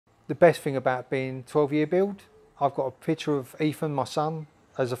The best thing about being 12-year build, I've got a picture of Ethan, my son,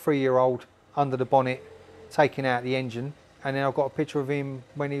 as a 3-year-old under the bonnet, taking out the engine. And then I've got a picture of him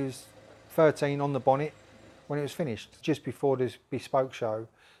when he was 13 on the bonnet, when it was finished, just before this bespoke show,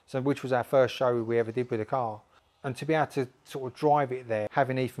 so which was our first show we ever did with a car. And to be able to sort of drive it there,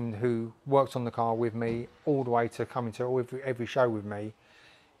 having Ethan, who worked on the car with me all the way to coming to every show with me,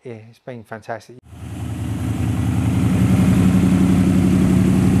 yeah, it's been fantastic.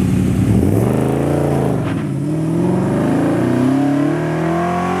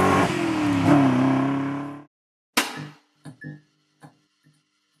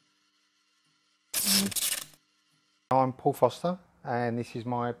 I'm Paul Foster, and this is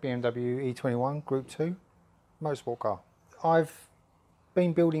my BMW E21 Group 2 motorsport car. I've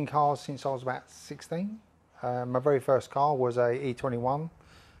been building cars since I was about 16. My very first car was a E21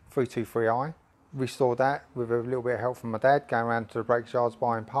 335ci. Restored that with a little bit of help from my dad, going around to the brakes yards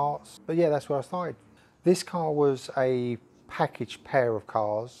buying parts. But yeah, that's where I started. This car was a packaged pair of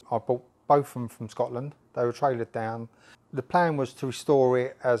cars. I bought both of them from Scotland. They were trailered down. The plan was to restore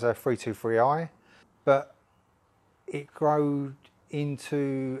it as a 323i, but it grew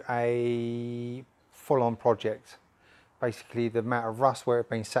into a full-on project. Basically, the amount of rust where it had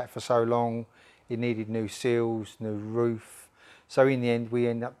been sat for so long, it needed new seals, new roof. So in the end, we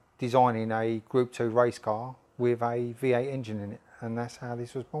ended up designing a Group 2 race car with a V8 engine in it, and that's how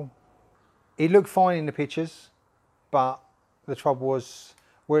this was born. It looked fine in the pictures, but the trouble was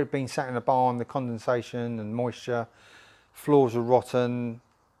where it had been sat in a barn, the condensation and moisture, floors were rotten.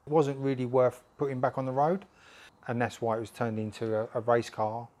 It wasn't really worth putting back on the road. And that's why it was turned into a race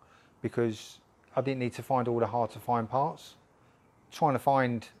car, because I didn't need to find all the hard to find parts. Trying to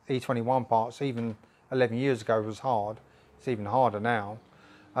find E21 parts even 11 years ago was hard. It's even harder now.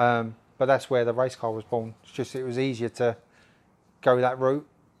 But that's where the race car was born. It's just, it was easier to go that route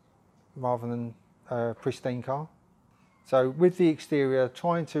rather than a pristine car. So with the exterior,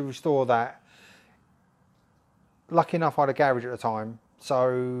 trying to restore that, lucky enough I had a garage at the time,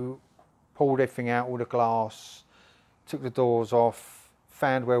 so pulled everything out, all the glass, took the doors off,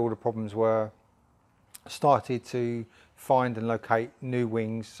 found where all the problems were, started to find and locate new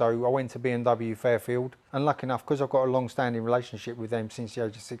wings. So I went to BMW Fairfield, and lucky enough, because I've got a long-standing relationship with them since the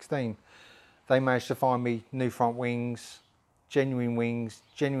age of 16, they managed to find me new front wings, genuine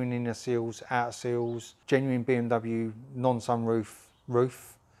inner seals, outer seals, genuine BMW non-sunroof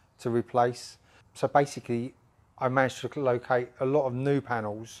roof to replace. So basically, I managed to locate a lot of new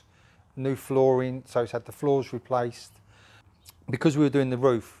panels, new flooring, so it's had the floors replaced. Because we were doing the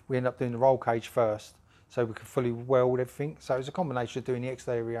roof, we ended up doing the roll cage first, so we could fully weld everything. So it was a combination of doing the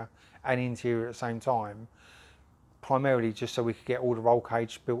exterior and interior at the same time, primarily just so we could get all the roll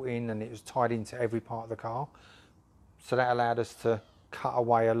cage built in and it was tied into every part of the car. So that allowed us to cut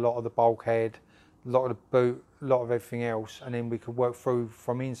away a lot of the bulkhead, a lot of the boot, a lot of everything else, and then we could work through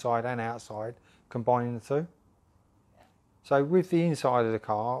from inside and outside, combining the two. So with the inside of the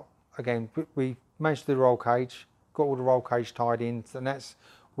car, again, we managed to do the roll cage, got all the roll cage tied in, and that's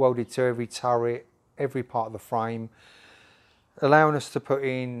welded to every turret, every part of the frame, allowing us to put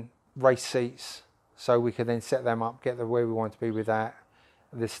in race seats so we could then set them up, get where we wanted to be with that.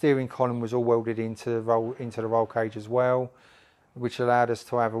 The steering column was all welded into the roll cage as well, which allowed us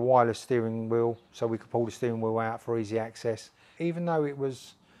to have a wireless steering wheel so we could pull the steering wheel out for easy access. Even though it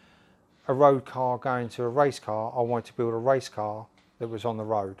was a road car going to a race car, I wanted to build a race car that was on the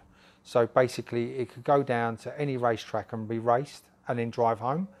road. So basically it could go down to any racetrack and be raced and then drive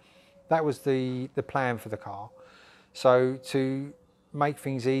home. That was the plan for the car. So to make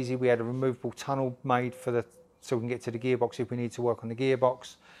things easy, we had a removable tunnel made so we can get to the gearbox if we need to work on the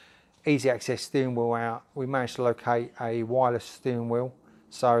gearbox. Easy access steering wheel out. We managed to locate a wireless steering wheel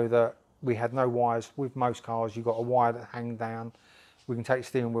so that we had no wires. With most cars, you've got a wire that hangs down. We can take the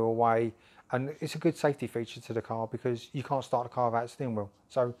steering wheel away, and it's a good safety feature to the car because you can't start the car without a steering wheel.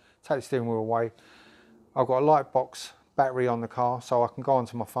 So take the steering wheel away. I've got a light box battery on the car, so I can go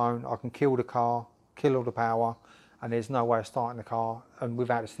onto my phone, I can kill the car, kill all the power, and there's no way of starting the car, and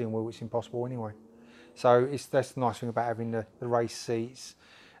without the steering wheel it's impossible anyway. So that's the nice thing about having the race seats,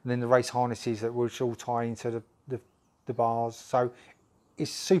 and then the race harnesses that which all tie into the bars. So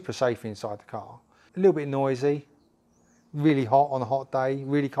it's super safe inside the car. A little bit noisy, really hot on a hot day,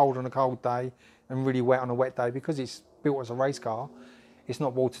 really cold on a cold day, and really wet on a wet day. Because it's built as a race car, it's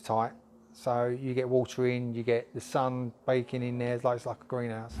not watertight. So you get water in, you get the sun baking in there, it's like a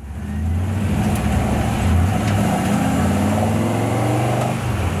greenhouse.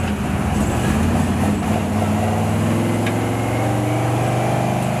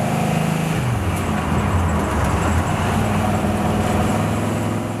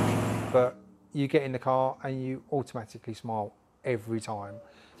 but you get in the car and you automatically smile every time.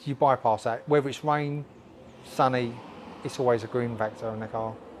 You bypass that. Whether it's rain, sunny, it's always a grin factor in the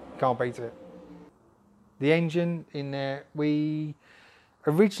car. You can't beat it. The engine in there, we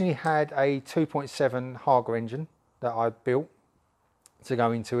originally had a 2.7 Hager engine that I built to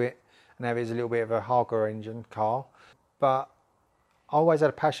go into it, and now it's a little bit of a Hager engine car. But I always had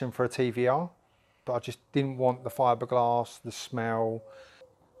a passion for a TVR, but I just didn't want the fiberglass, the smell,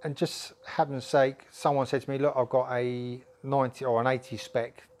 and just happened sake, someone said to me, look, I've got a 90 or an 80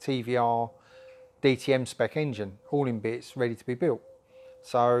 spec TVR DTM spec engine, all in bits, ready to be built.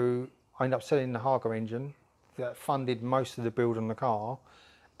 So I ended up selling the Hager engine that funded most of the build on the car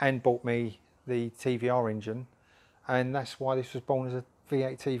and bought me the TVR engine, and that's why this was born as a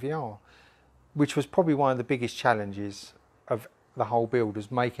V8 TVR, which was probably one of the biggest challenges of the whole build,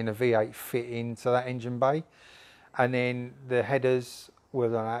 was making a V8 fit into that engine bay. And then the headers were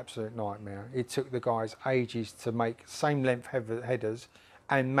an absolute nightmare. It took the guys ages to make same length headers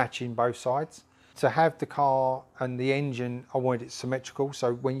and matching both sides. To have the car and the engine, I wanted it symmetrical,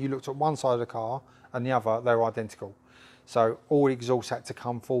 so when you looked at one side of the car and the other, they were identical. So all the exhausts had to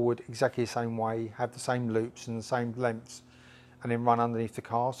come forward exactly the same way, have the same loops and the same lengths, and then run underneath the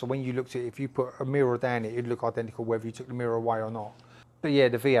car. So when you looked at it, if you put a mirror down it, it'd look identical whether you took the mirror away or not. But yeah,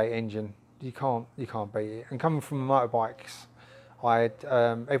 the V8 engine, you can't beat it. And coming from motorbikes, I had,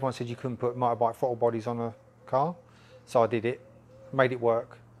 everyone said you couldn't put motorbike throttle bodies on a car, so I did it, made it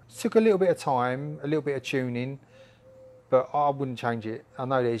work. It took a little bit of time, a little bit of tuning, but I wouldn't change it. I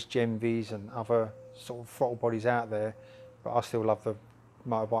know there's Genvis and other sort of throttle bodies out there, but I still love the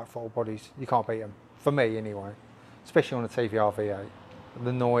motorbike throttle bodies. You can't beat them, for me anyway, especially on a TVR V8.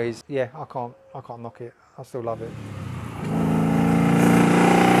 The noise, yeah, I can't knock it. I still love it.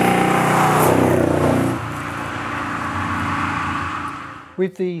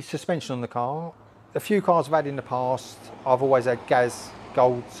 With the suspension on the car, a few cars I've had in the past, I've always had Gaz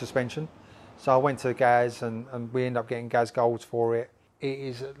Gold suspension. So I went to Gaz and we ended up getting Gaz Golds for it. It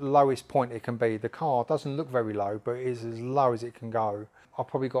is at the lowest point it can be. The car doesn't look very low, but it is as low as it can go. I've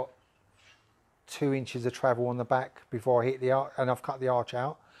probably got 2 inches of travel on the back before I hit the arch, and I've cut the arch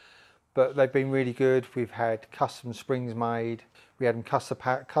out. But they've been really good. We've had custom springs made. We had them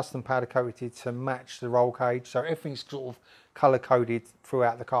custom powder coated to match the roll cage. So everything's sort of colour coded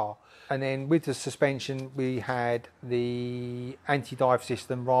throughout the car. And then with the suspension, we had the anti-dive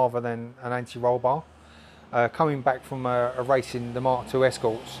system rather than an anti-roll bar. Coming back from a race in the Mark II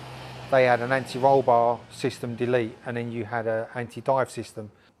Escorts, they had an anti-roll bar system delete, and then you had an anti-dive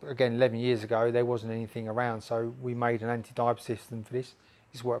system. Again, 11 years ago, there wasn't anything around, so we made an anti-dive system for this.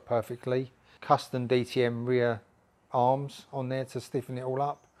 It's worked perfectly. Custom DTM rear arms on there to stiffen it all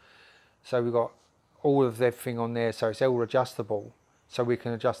up. So we've got all of everything on there, so it's all adjustable. So we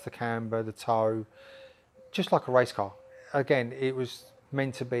can adjust the camber, the toe, just like a race car. Again, it was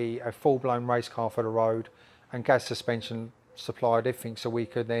meant to be a full-blown race car for the road, and Gaz Suspension supplied everything, so we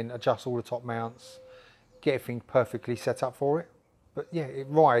could then adjust all the top mounts, get everything perfectly set up for it. But yeah, it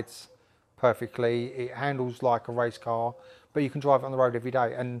rides perfectly, it handles like a race car, but you can drive it on the road every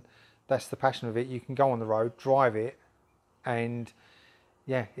day, and that's the passion of it. You can go on the road, drive it, and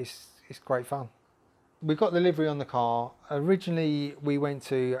yeah, it's great fun. We got the livery on the car. Originally, we went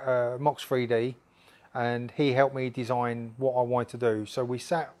to Mox 3D, and he helped me design what I wanted to do. So we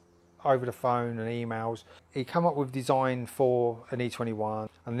sat over the phone and emails. He came up with design for an E21,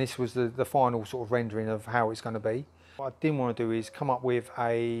 and this was the final sort of rendering of how it's going to be. What I didn't want to do is come up with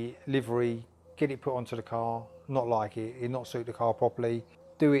a livery, get it put onto the car, not like it not suit the car properly.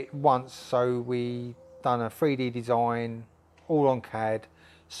 Do it once, so we done a 3D design, all on CAD,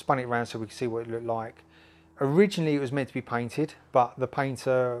 spun it around so we could see what it looked like. Originally it was meant to be painted, but the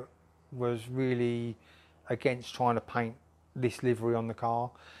painter was really against trying to paint this livery on the car.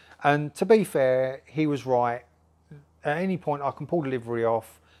 And to be fair, he was right. At any point I can pull the livery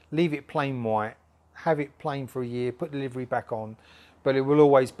off, leave it plain white, have it plain for a year, put the livery back on, but it will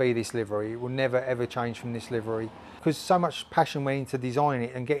always be this livery. It will never ever change from this livery, because so much passion went into designing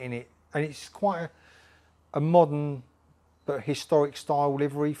it and getting it, and it's quite a modern but historic style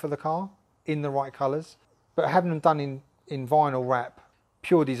livery for the car in the right colours. But having them done in vinyl wrap,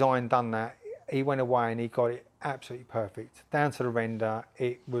 Pure Design done that, he went away and he got it absolutely perfect. Down to the render,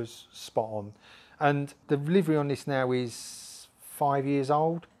 it was spot on. And the livery on this now is 5 years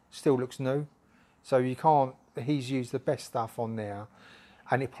old, still looks new. So you can't, he's used the best stuff on there,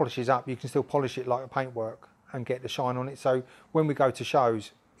 and it polishes up. You can still polish it like a paintwork and get the shine on it. So when we go to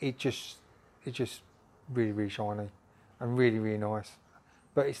shows, it's just really, really shiny and really, really nice.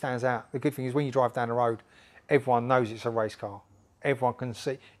 But it stands out. The good thing is when you drive down the road, everyone knows it's a race car. everyone can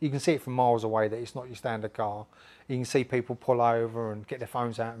see, you can see it from miles away that it's not your standard car. You can see people pull over and get their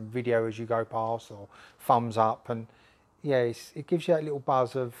phones out and video as you go past, or thumbs up, and yeah, it gives you that little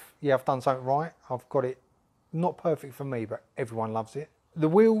buzz of, yeah, I've done something right, I've got it, not perfect for me, but everyone loves it. The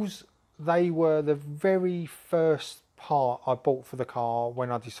wheels, they were the very first part I bought for the car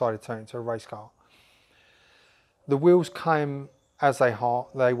when I decided to turn it into a race car. The wheels came as they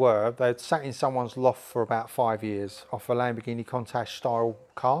were. They'd sat in someone's loft for about 5 years off a Lamborghini Countach style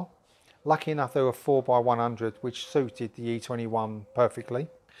car. Lucky enough they were 4x100, which suited the E21 perfectly,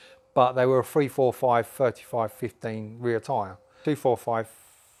 but they were a 345 35/15 rear tyre, 245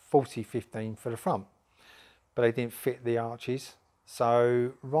 40/15 for the front, but they didn't fit the arches.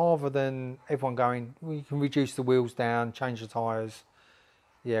 So rather than everyone going, we can reduce the wheels down, change the tyres,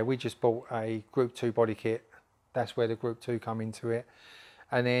 yeah, we just bought a Group 2 body kit. That's where the Group 2 come into it.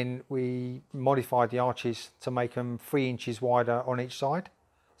 And then we modified the arches to make them 3 inches wider on each side.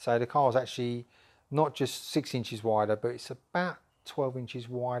 So the car's actually not just 6 inches wider, but it's about 12 inches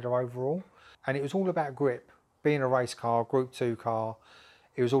wider overall. And it was all about grip. Being a race car, Group 2 car,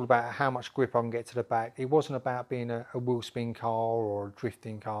 it was all about how much grip I can get to the back. It wasn't about being a wheel spin car or a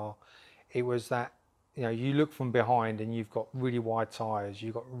drifting car. It was that, you know, you look from behind and you've got really wide tyres,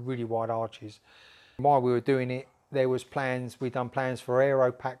 you've got really wide arches. While we were doing it, there was plans, we'd done plans for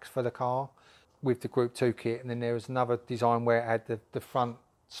aero packs for the car with the Group 2 kit, and then there was another design where it had the front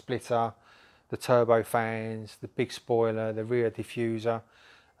splitter, the turbo fans, the big spoiler, the rear diffuser.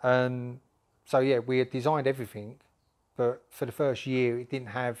 So yeah, we had designed everything, but for the first year it didn't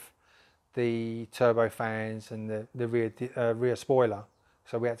have the turbo fans and the rear spoiler,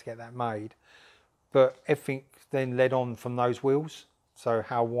 so we had to get that made. But everything then led on from those wheels, so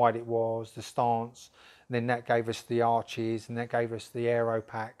how wide it was, the stance, and then that gave us the arches, and that gave us the aero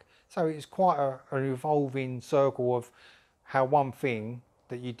pack. So it was quite an evolving circle of how one thing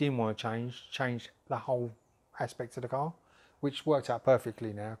that you didn't want to changed the whole aspect of the car, which worked out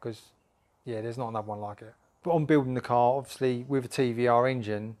perfectly now, because yeah, there's not another one like it. But on building the car, obviously with a TVR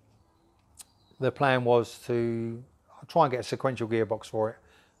engine, the plan was to try and get a sequential gearbox for it,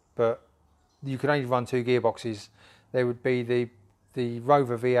 but you could only run 2 gearboxes. There would be the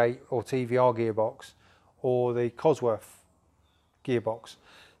Rover V8 or TVR gearbox, or the Cosworth gearbox.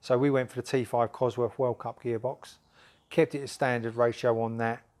 So we went for the T5 Cosworth World Cup gearbox, kept it a standard ratio on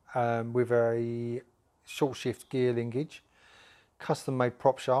that, with a short shift gear linkage, custom made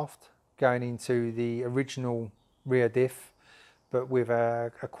prop shaft going into the original rear diff, but with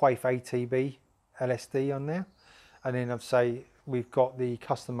a Quaife ATB LSD on there. And then I'd say we've got the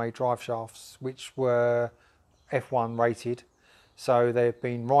custom made drive shafts, which were F1 rated. So they've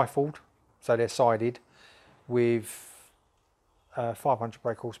been rifled, so they're sided with 500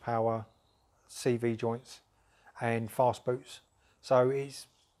 brake horsepower, CV joints and fast boots. So it's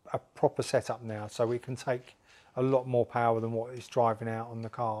a proper setup now, so it can take a lot more power than what it's driving out on the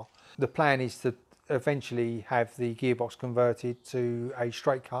car. The plan is to eventually have the gearbox converted to a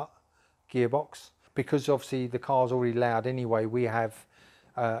straight cut gearbox, because obviously the car's already loud anyway. We have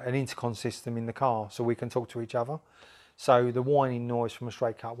an intercom system in the car, so we can talk to each other. So the whining noise from a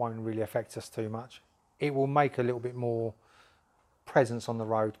straight cut won't really affect us too much. It will make a little bit more presence on the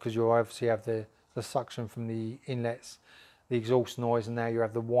road, because you'll obviously have the suction from the inlets, the exhaust noise, and now you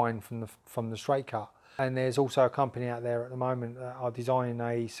have the whine from the straight cut. And there's also a company out there at the moment that are designing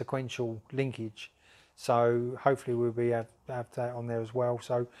a sequential linkage, so hopefully we'll be have that on there as well.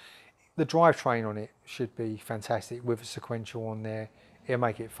 So the drivetrain on it should be fantastic with a sequential on there. It'll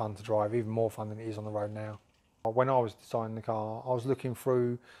make it fun to drive, even more fun than it is on the road now. When I was designing the car, I was looking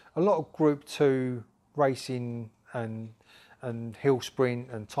through a lot of Group 2 racing and hill sprint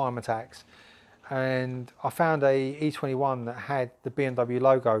and time attacks, and I found a E21 that had the BMW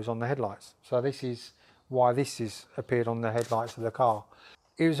logos on the headlights. So this is why this is appeared on the headlights of the car.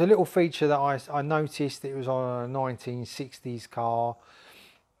 It was a little feature that I noticed. It was on a 1960s car.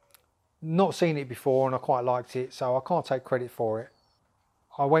 Not seen it before, and I quite liked it, so I can't take credit for it.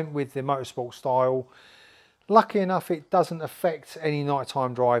 I went with the motorsport style. Lucky enough, it doesn't affect any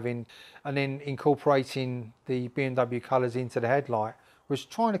nighttime driving, and then incorporating the BMW colours into the headlight was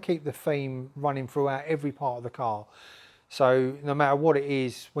trying to keep the theme running throughout every part of the car. So no matter what it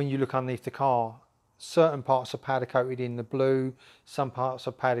is, when you look underneath the car, certain parts are powder coated in the blue, some parts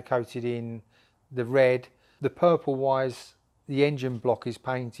are powder coated in the red. The purple wise, the engine block is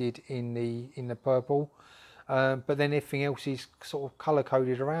painted in the purple. But then everything else is sort of colour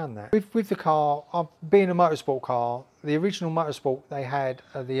coded around that. With the car, being a motorsport car, the original motorsport, they had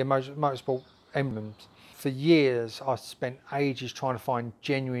the motorsport emblems. For years, I spent ages trying to find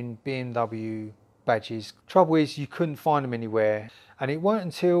genuine BMW badges. Trouble is you couldn't find them anywhere, and it weren't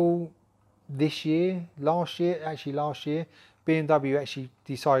until last year, BMW actually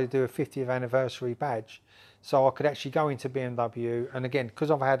decided to do a 50th anniversary badge. So I could actually go into BMW, and again,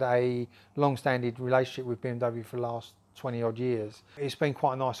 because I've had a long-standing relationship with BMW for the last 20 odd years, it's been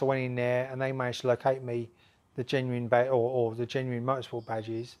quite nice. I went in there and they managed to locate me the genuine or the genuine motorsport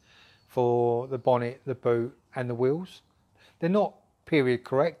badges for the bonnet, the boot and the wheels. They're not period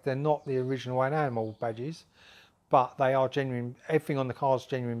correct, they're not the original animal badges, but they are genuine. Everything on the car is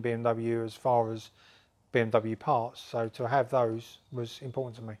genuine BMW as far as BMW parts, so to have those was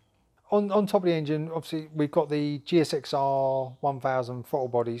important to me. On top of the engine, obviously we've got the GSXR 1000 throttle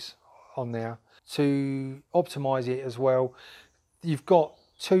bodies on there to optimise it as well. You've got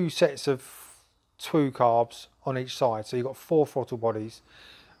two sets of two carbs on each side, so you've got 4 throttle bodies,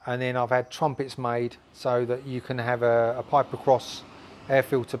 and then I've had trumpets made so that you can have a pipe across air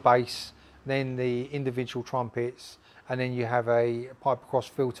filter base, then the individual trumpets, and then you have a pipe across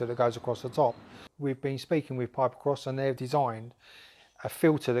filter that goes across the top. We've been speaking with Pipe Across and they've designed a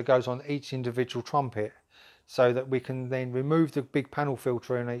filter that goes on each individual trumpet so that we can then remove the big panel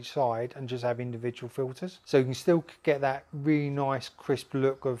filter on each side and just have individual filters. So you can still get that really nice crisp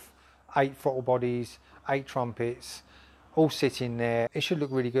look of 8 throttle bodies, 8 trumpets, all sitting there. It should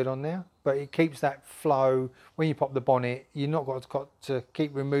look really good on there, but it keeps that flow. When you pop the bonnet, you're not got to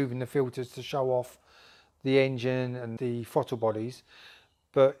keep removing the filters to show off the engine and the throttle bodies,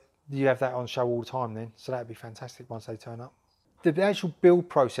 but you have that on show all the time then, so that'd be fantastic once they turn up. The actual build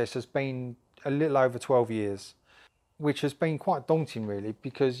process has been a little over 12 years, which has been quite daunting really,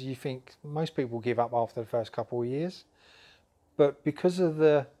 because you think most people give up after the first couple of years, but because of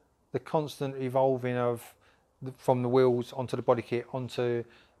the constant evolving of from the wheels onto the body kit, onto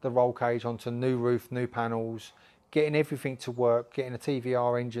the roll cage, onto new roof, new panels, getting everything to work, getting a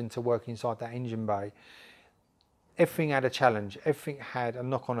TVR engine to work inside that engine bay, everything had a challenge, everything had a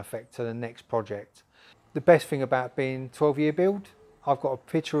knock-on effect to the next project. The best thing about being 12-year build, I've got a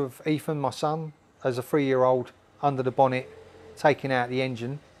picture of Ethan, my son, as a 3-year-old under the bonnet, taking out the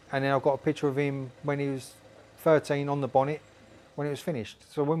engine, and then I've got a picture of him when he was 13 on the bonnet when it was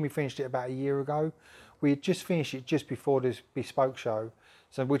finished. So when we finished it about a year ago, we had just finished it just before this bespoke show,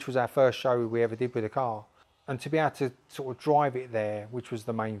 so which was our first show we ever did with the car. And to be able to sort of drive it there, which was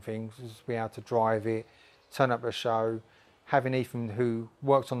the main thing, was to be able to drive it, turn up at a show, having Ethan, who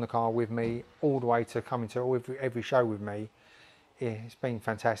worked on the car with me all the way to coming to every show with me, it's been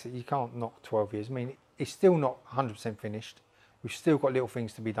fantastic. You can't knock 12 years. I mean, it's still not 100% finished. We've still got little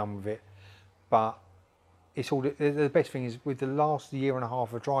things to be done with it, but it's all the best thing is with the last year and a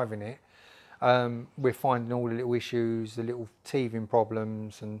half of driving it, we're finding all the little issues, the little teething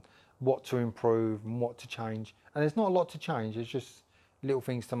problems, and what to improve and what to change. And there's not a lot to change. There's just little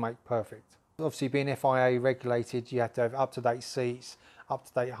things to make perfect. Obviously, being FIA regulated, you have to have up-to-date seats,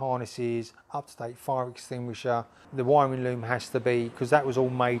 up-to-date harnesses, up-to-date fire extinguisher. The wiring loom has to be, because that was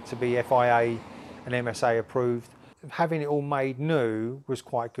all made to be FIA and MSA approved. Having it all made new was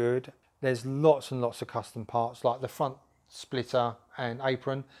quite good. There's lots and lots of custom parts, like the front splitter and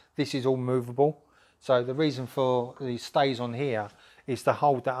apron. This is all movable. So the reason for the stays on here is to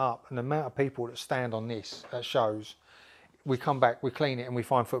hold that up, and the amount of people that stand on this at shows, we come back, we clean it, and we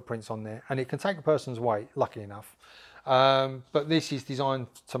find footprints on there, and it can take a person's weight, lucky enough. But this is designed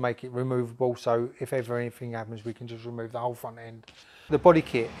to make it removable, so if ever anything happens, we can just remove the whole front end. The body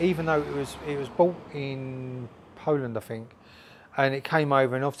kit, even though it was bought in Poland, I think, and it came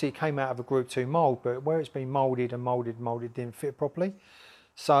over, and obviously it came out of a Group 2 mould, but where it's been moulded and moulded, didn't fit properly.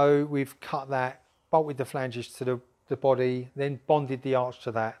 So we've cut that, bolted the flanges to the body, then bonded the arch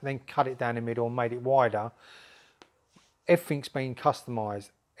to that, then cut it down the middle and made it wider. Everything's been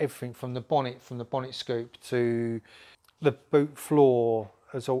customised, everything from the bonnet scoop to the boot floor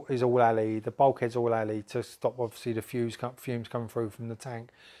is all alley, the bulkhead's all alley to stop obviously the fumes coming through from the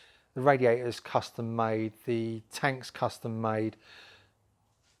tank. The radiator's custom made, the tank's custom made,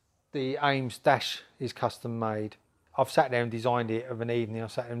 the Ames dash is custom made. I've sat there and designed it of an evening,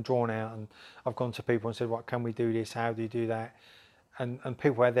 I've sat there and drawn out, and I've gone to people and said, right, can we do this, how do you do that? And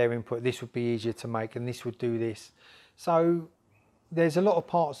people had their input, this would be easier to make and this would do this. So there's a lot of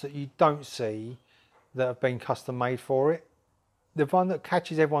parts that you don't see that have been custom made for it. The one that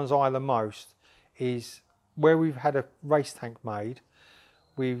catches everyone's eye the most is where we've had a race tank made,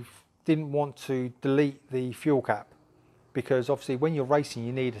 we didn't want to delete the fuel cap, because obviously when you're racing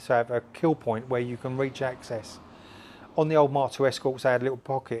you need to have a kill point where you can reach access. On the old Mark II Escorts they had a little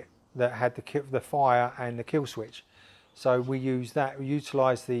pocket that had the fire and the kill switch. So we used that, we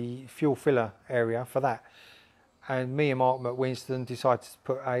utilised the fuel filler area for that. And me and Mark McWinston decided to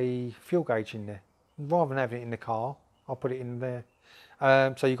put a fuel gauge in there. rather than having it in the car, I'll put it in there.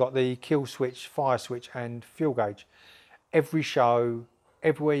 So you've got the kill switch, fire switch and fuel gauge. Every show,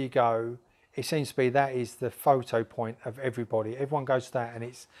 everywhere you go, it seems to be that is the photo point of everybody. Everyone goes to that, and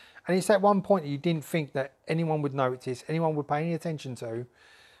it's that one point that you didn't think that anyone would notice, anyone would pay any attention to,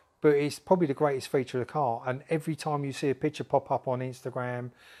 but it's probably the greatest feature of the car. And every time you see a picture pop up on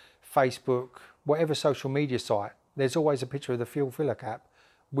Instagram, Facebook, whatever social media site, there's always a picture of the fuel filler cap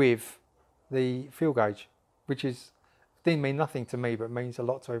with the fuel gauge, which didn't mean nothing to me, but means a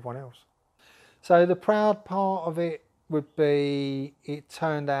lot to everyone else. So the proud part of it would be it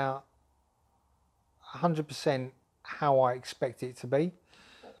turned out 100% how I expect it to be,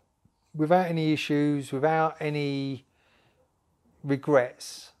 without any issues, without any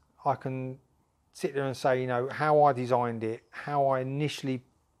regrets. I can sit there and say, you know, how I designed it, how I initially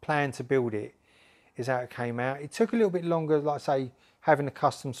planned to build it is how it came out. It took a little bit longer, like I say, having a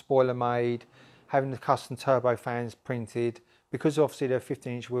custom spoiler made, having the custom turbo fans printed, because obviously they're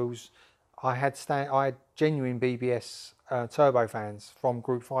 15-inch wheels. I had genuine BBS turbo fans from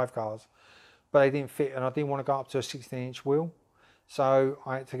Group 5 cars, but they didn't fit, and I didn't want to go up to a 16-inch wheel, so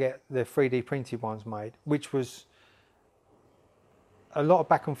I had to get the 3D printed ones made, which was a lot of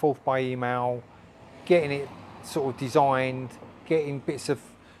back and forth by email, getting it sort of designed, getting bits of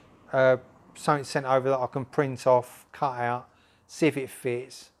something sent over that I can print off, cut out, see if it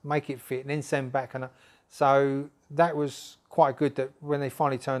fits, make it fit, and then send back. And so that was quite good, that when they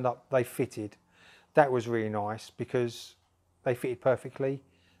finally turned up, they fitted. That was really nice because they fitted perfectly,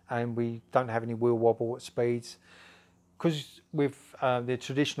 and we don't have any wheel wobble at speeds. Because with the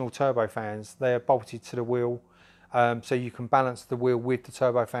traditional turbo fans, they are bolted to the wheel, so you can balance the wheel with the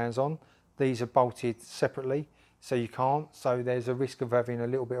turbo fans on. These are bolted separately, so you can't. So there's a risk of having a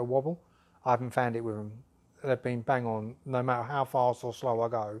little bit of wobble. I haven't found it with them. They've been bang on. No matter how fast or slow I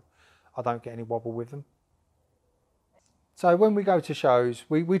go, I don't get any wobble with them. So when we go to shows,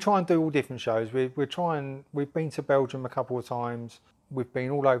 we try and do all different shows. We've been to Belgium a couple of times. We've been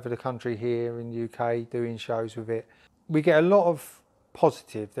all over the country here in the UK doing shows with it. We get a lot of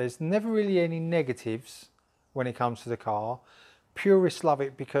positive. There's never really any negatives when it comes to the car. Purists love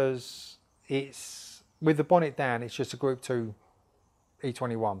it because it's, with the bonnet down, it's just a Group 2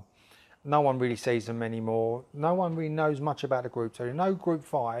 E21. No one really sees them anymore. No one really knows much about the Group 2. They know Group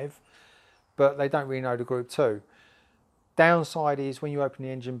 5, but they don't really know the Group 2. Downside is when you open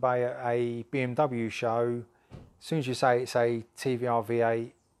the engine bay at a BMW show, as soon as you say it's a TVR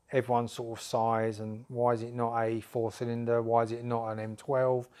V8, everyone's sort of sighs, and why is it not a 4-cylinder? Why is it not an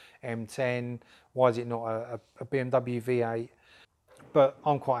M12, M10? Why is it not a BMW V8? But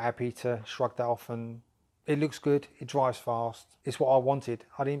I'm quite happy to shrug that off, and it looks good, it drives fast. It's what I wanted.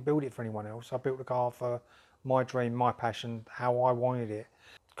 I didn't build it for anyone else. I built the car for my dream, my passion, how I wanted it.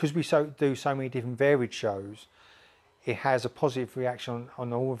 Because we do so many different varied shows, it has a positive reaction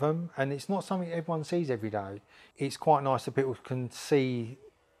on all of them, and it's not something everyone sees every day. It's quite nice that people can see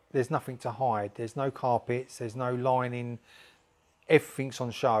there's nothing to hide. There's no carpets, there's no lining, everything's on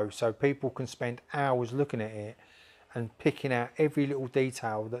show, so people can spend hours looking at it and picking out every little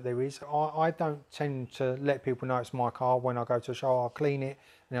detail that there is. I don't tend to let people know it's my car when I go to a show. I'll clean it,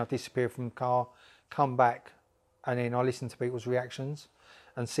 and then I'll disappear from the car, come back, and then I listen to people's reactions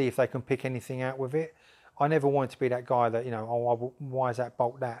and see if they can pick anything out with it. I never wanted to be that guy that, you know, oh, why is that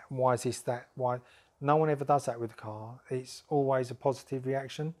bolt that? Why is this that? Why? No one ever does that with the car. It's always a positive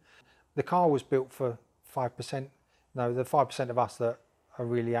reaction. The car was built for 5%. No, the 5% of us that are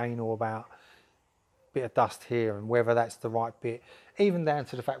really anal about a bit of dust here and whether that's the right bit. Even down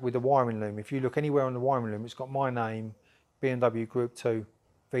to the fact with the wiring loom. If you look anywhere on the wiring loom, it's got my name, BMW Group 2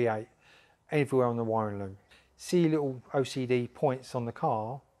 V8, everywhere on the wiring loom. See little OCD points on the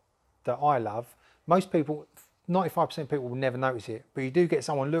car that I love. Most people, 95% of people will never notice it, but you do get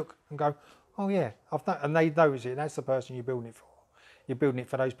someone look and go, oh yeah, I've done, and they notice it. That's the person you're building it for. You're building it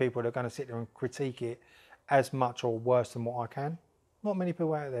for those people that are going to sit there and critique it as much or worse than what I can. Not many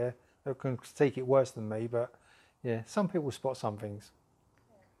people out there that can critique it worse than me, but yeah, some people spot some things.